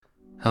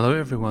Hello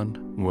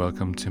everyone,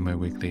 welcome to my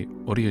weekly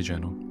audio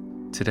journal.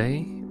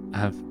 Today I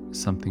have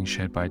something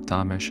shared by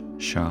Dharmesh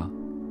Shah.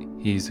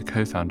 He is a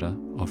co-founder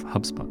of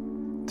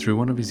HubSpot. Through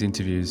one of his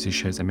interviews, he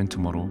shares a mental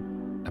model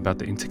about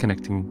the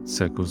interconnecting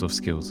circles of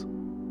skills.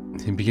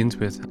 He begins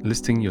with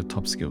listing your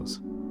top skills.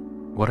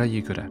 What are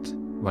you good at?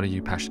 What are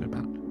you passionate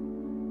about?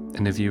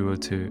 And if you were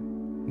to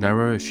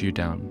narrow a few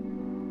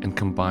down and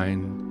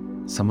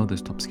combine some of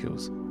those top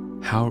skills,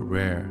 how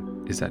rare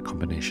is that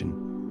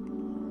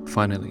combination?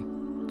 Finally,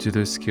 do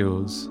those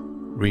skills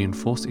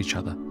reinforce each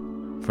other?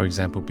 For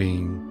example,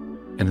 being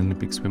an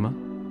Olympic swimmer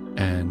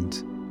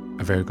and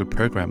a very good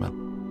programmer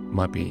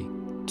might be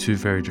two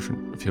very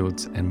different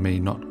fields and may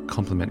not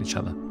complement each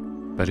other.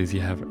 But if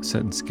you have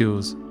certain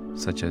skills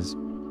such as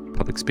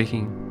public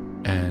speaking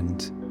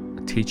and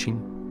teaching,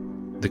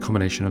 the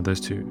combination of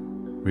those two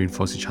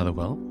reinforce each other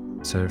well.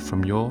 So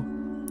from your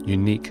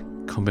unique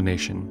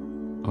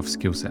combination of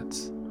skill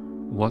sets,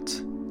 what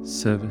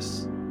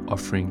service,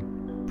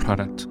 offering,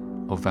 product,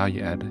 or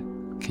value add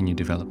can you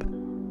develop?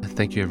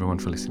 Thank you everyone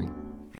for listening.